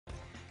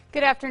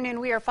Good afternoon.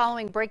 We are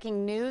following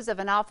breaking news of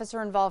an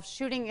officer-involved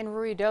shooting in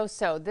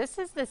Ruidoso. This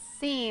is the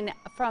scene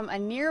from a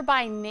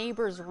nearby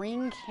neighbor's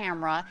Ring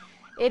camera.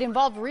 It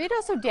involved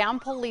Ruidoso Down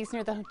police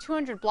near the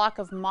 200 block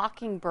of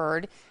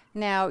Mockingbird.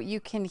 Now you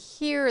can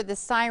hear the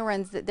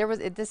sirens.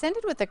 This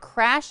ended with a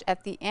crash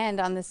at the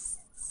end. On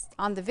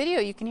the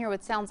video, you can hear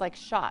what sounds like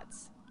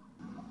shots.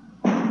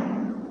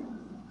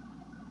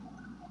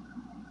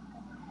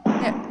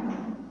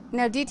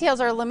 Now, details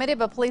are limited,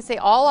 but police say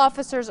all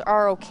officers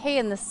are okay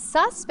and the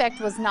suspect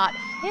was not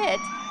hit,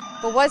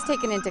 but was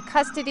taken into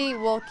custody.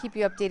 We'll keep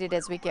you updated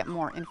as we get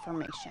more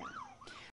information.